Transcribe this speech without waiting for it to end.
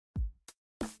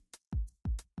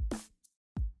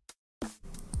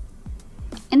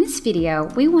In this video,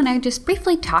 we want to just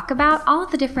briefly talk about all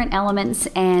of the different elements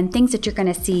and things that you're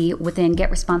going to see within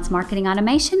GetResponse Marketing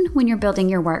Automation when you're building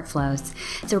your workflows.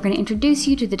 So we're going to introduce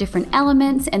you to the different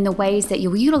elements and the ways that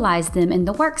you'll utilize them in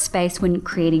the workspace when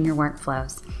creating your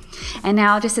workflows. And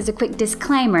now, just as a quick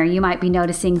disclaimer, you might be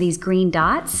noticing these green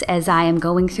dots as I am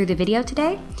going through the video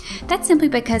today. That's simply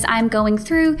because I'm going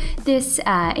through this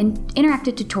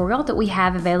interactive tutorial that we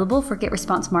have available for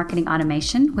GetResponse Marketing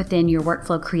Automation within your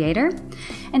workflow creator.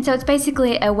 And so it's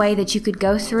basically a way that you could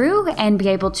go through and be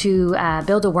able to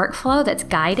build a workflow that's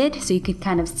guided, so you could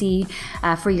kind of see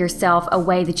for yourself a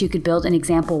way that you could build an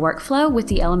example workflow with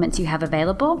the elements you have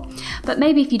available. But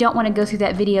maybe if you don't want to go through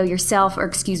that video yourself, or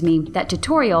excuse me, that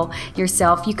tutorial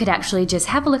yourself, you could actually just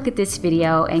have a look at this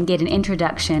video and get an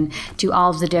introduction to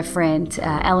all of the different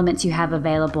elements you have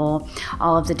available,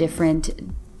 all of the different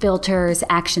filters,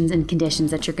 actions, and conditions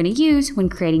that you're going to use when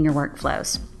creating your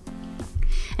workflows.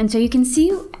 And so you can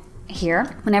see here,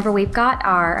 whenever we've got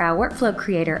our workflow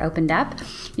creator opened up,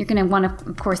 you're going to want to,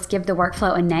 of course, give the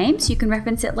workflow a name so you can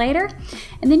reference it later.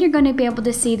 And then you're going to be able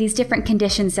to see these different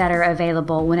conditions that are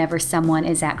available whenever someone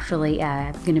is actually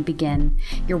going to begin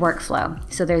your workflow.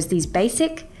 So there's these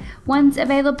basic ones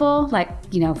available, like,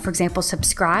 for example,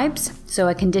 subscribes. So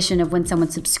a condition of when someone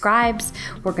subscribes,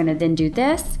 we're going to then do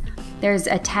this. There's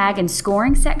a tag and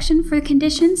scoring section for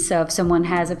conditions, so if someone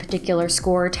has a particular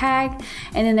score or tag,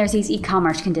 and then there's these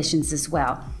e-commerce conditions as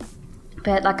well.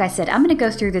 But like I said, I'm going to go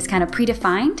through this kind of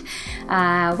predefined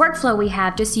workflow we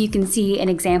have just so you can see an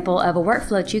example of a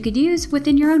workflow that you could use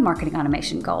within your own marketing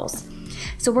automation goals.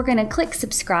 So we're going to click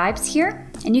subscribes here,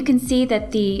 and you can see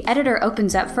that the editor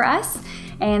opens up for us,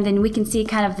 and then we can see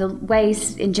kind of the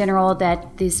ways in general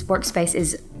that this workspace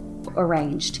is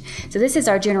arranged. So this is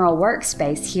our general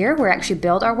workspace here. We actually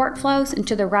build our workflows, and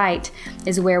to the right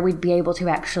is where we'd be able to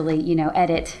actually,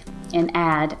 edit and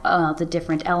add the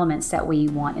different elements that we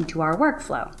want into our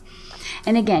workflow.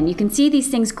 And again, you can see these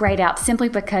things grayed out simply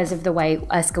because of the way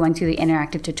us going through the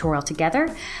interactive tutorial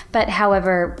together. But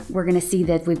however, we're going to see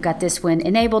that we've got this one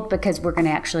enabled because we're going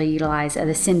to actually utilize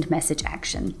the send message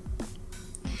action.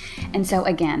 And so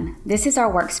again, this is our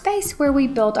workspace where we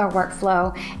build our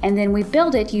workflow, and then we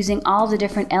build it using all the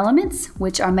different elements,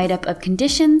 which are made up of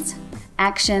conditions,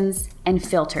 actions, and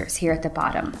filters here at the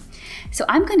bottom. So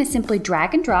I'm going to simply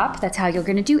drag and drop. That's how you're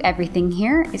going to do everything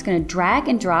here. It's going to drag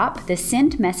and drop the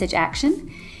send message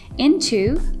action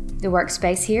into the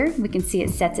workspace here. We can see it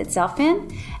sets itself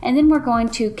in, and then we're going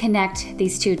to connect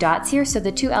these two dots here so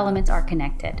the two elements are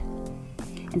connected.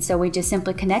 And so we just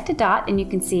simply connect a dot, and you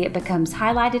can see it becomes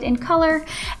highlighted in color,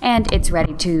 and it's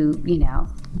ready to,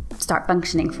 start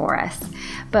functioning for us.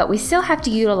 But we still have to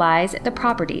utilize the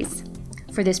properties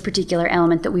for this particular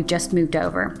element that we've just moved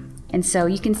over. And so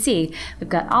you can see we've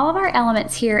got all of our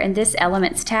elements here in this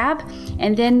Elements tab,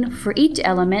 and then for each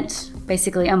element,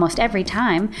 basically almost every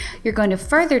time, you're going to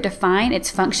further define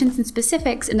its functions and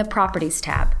specifics in the Properties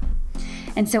tab.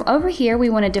 And so over here, we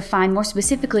want to define more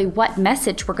specifically what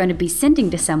message we're going to be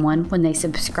sending to someone when they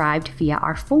subscribed via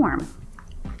our form.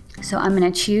 So I'm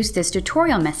going to choose this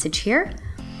tutorial message here.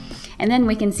 And then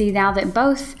we can see now that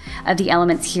both of the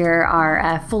elements here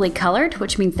are fully colored,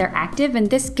 which means they're active. And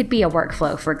this could be a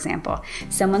workflow, for example.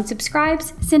 Someone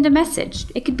subscribes, send a message.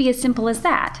 It could be as simple as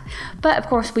that. But of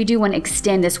course, we do want to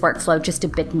extend this workflow just a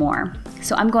bit more.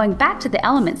 So I'm going back to the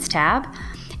Elements tab.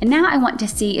 And now I want to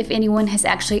see if anyone has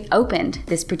actually opened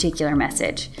this particular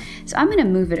message. So I'm going to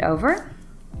move it over,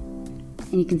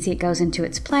 and you can see it goes into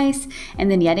its place.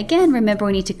 And then yet again, remember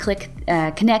we need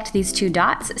to connect these two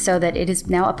dots so that it is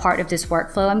now a part of this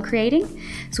workflow I'm creating.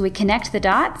 So we connect the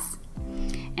dots,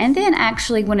 and then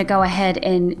actually want to go ahead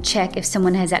and check if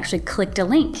someone has actually clicked a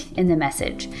link in the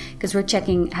message, because we're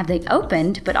checking have they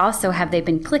opened, but also have they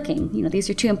been clicking. These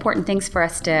are two important things for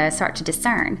us to start to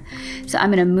discern. So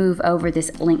I'm going to move over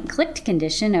this link clicked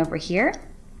condition over here,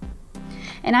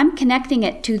 and I'm connecting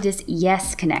it to this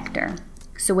yes connector.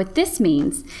 So what this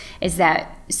means is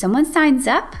that someone signs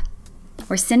up,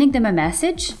 we're sending them a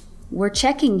message, we're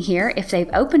checking here if they've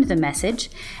opened the message,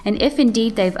 and if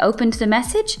indeed they've opened the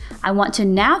message, I want to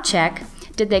now check,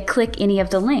 did they click any of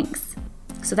the links?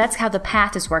 So that's how the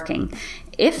path is working.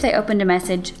 If they opened a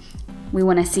message, we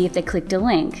want to see if they clicked a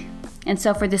link. And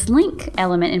so for this link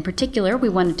element in particular, we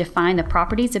want to define the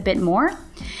properties a bit more,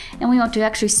 and we want to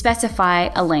actually specify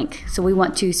a link. So we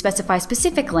want to specify a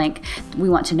specific link. We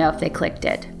want to know if they clicked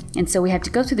it. And so we have to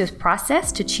go through this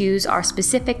process to choose our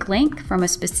specific link from a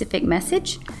specific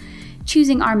message,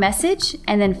 choosing our message,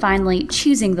 and then finally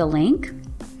choosing the link.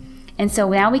 And so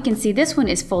now we can see this one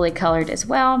is fully colored as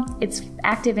well. It's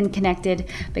active and connected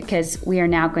because we are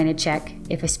now going to check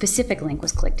if a specific link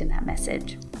was clicked in that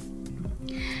message.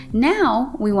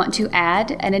 Now we want to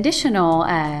add an additional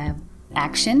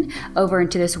action over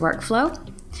into this workflow,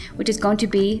 which is going to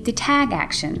be the tag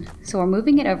action. So we're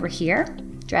moving it over here,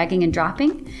 dragging and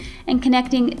dropping, and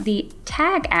connecting the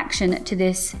tag action to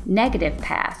this negative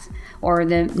path, or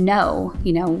the no.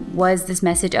 Was this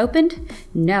message opened?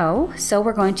 No, so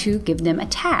we're going to give them a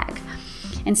tag.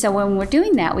 And so when we're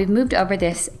doing that, we've moved over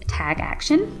this tag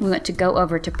action. We want to go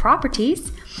over to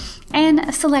properties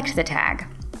and select the tag.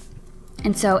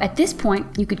 And so at this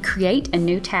point, you could create a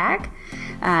new tag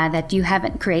that you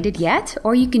haven't created yet,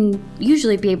 or you can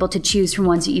usually be able to choose from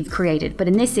ones that you've created. But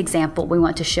in this example, we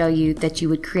want to show you that you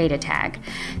would create a tag.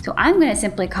 So I'm going to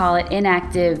simply call it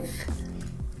inactive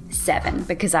 7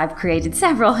 because I've created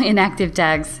several inactive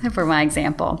tags for my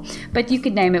example, but you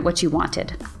could name it what you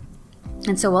wanted.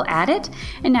 And so we'll add it,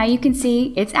 and now you can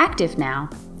see it's active now.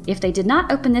 If they did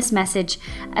not open this message,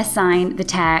 assign the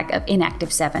tag of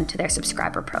inactive 7 to their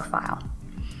subscriber profile.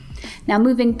 Now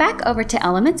moving back over to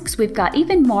elements, because we've got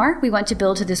even more we want to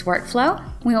build to this workflow,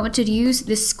 we want to use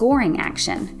this scoring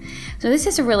action. So this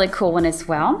is a really cool one as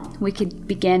well. We could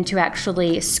begin to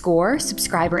actually score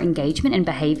subscriber engagement and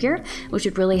behavior, which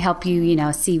would really help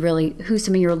you, see really who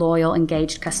some of your loyal,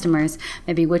 engaged customers,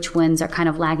 maybe which ones are kind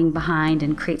of lagging behind,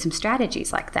 and create some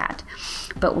strategies like that.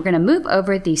 But we're going to move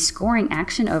over the scoring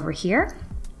action over here,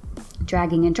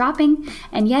 dragging and dropping,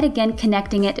 and yet again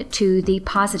connecting it to the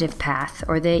positive path,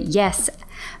 or the yes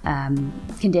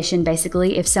condition,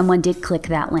 basically, if someone did click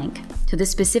that link. So the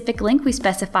specific link we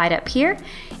specified up here,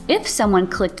 if someone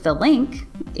clicked the link,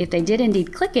 if they did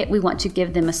indeed click it, we want to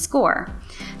give them a score.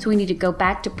 So we need to go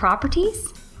back to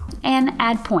properties and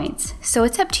add points. So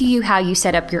it's up to you how you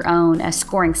set up your own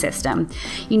scoring system.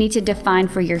 You need to define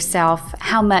for yourself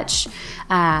how much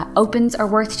opens are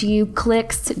worth to you,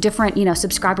 clicks, different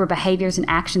subscriber behaviors and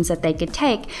actions that they could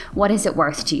take. What is it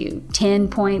worth to you? 10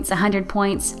 points, 100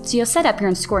 points? So you'll set up your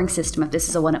own scoring system if this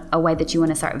is a way that you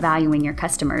want to start valuing your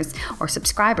customers or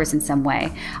subscribers in some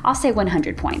way. I'll say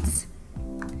 100 points.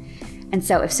 And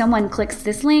so if someone clicks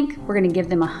this link, we're going to give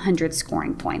them 100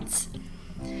 scoring points.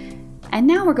 And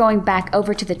now we're going back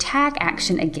over to the tag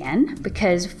action again,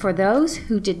 because for those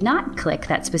who did not click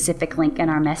that specific link in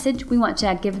our message, we want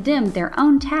to give them their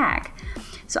own tag.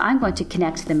 So I'm going to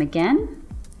connect them again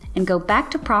and go back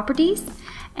to properties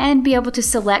and be able to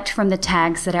select from the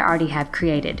tags that I already have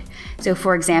created. So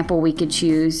for example, we could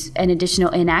choose an additional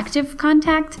inactive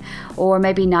contact, or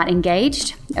maybe not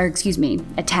engaged, or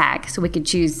a tag. So we could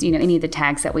choose any of the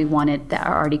tags that we wanted that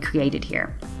are already created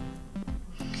here.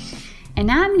 And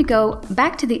now I'm going to go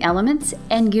back to the elements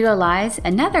and utilize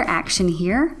another action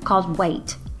here called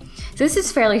wait. So this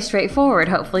is fairly straightforward,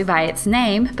 hopefully by its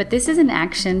name, but this is an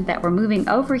action that we're moving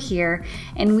over here,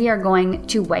 and we are going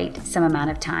to wait some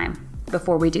amount of time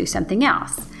before we do something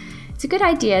else. It's a good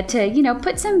idea to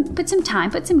put some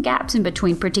gaps in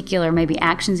between particular maybe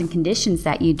actions and conditions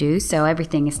that you do, so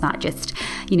everything is not just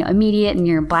immediate and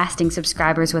you're blasting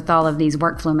subscribers with all of these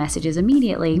workflow messages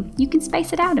immediately. You can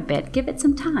space it out a bit, give it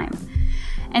some time.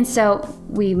 And so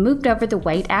we moved over the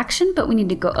wait action, but we need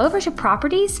to go over to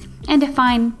properties and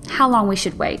define how long we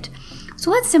should wait.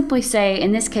 So let's simply say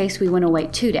in this case we want to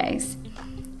wait 2 days.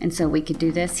 And so we could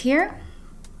do this here.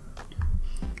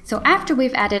 So after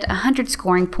we've added 100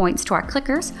 scoring points to our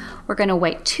clickers, we're going to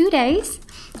wait 2 days,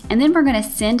 and then we're going to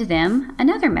send them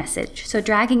another message. So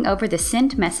dragging over the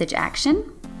send message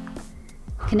action,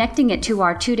 connecting it to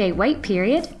our 2-day wait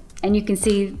period, and you can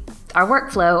see our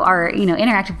workflow, our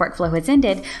interactive workflow has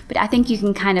ended, but I think you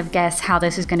can kind of guess how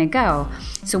this is going to go.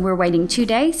 So we're waiting 2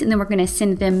 days, and then we're going to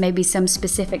send them maybe some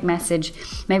specific message,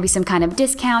 maybe some kind of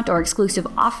discount or exclusive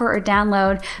offer or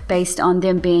download based on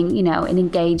them being, an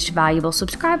engaged, valuable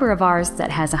subscriber of ours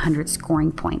that has 100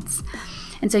 scoring points.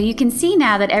 And so you can see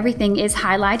now that everything is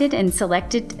highlighted and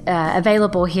selected,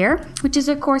 available here, which is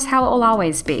of course how it will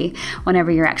always be whenever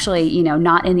you're actually,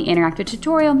 not in the interactive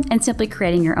tutorial and simply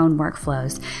creating your own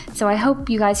workflows. So I hope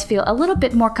you guys feel a little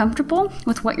bit more comfortable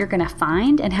with what you're going to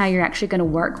find and how you're actually going to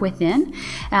work within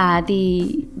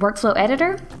the workflow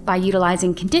editor by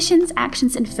utilizing conditions,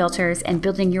 actions, and filters and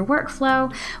building your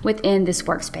workflow within this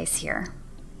workspace here.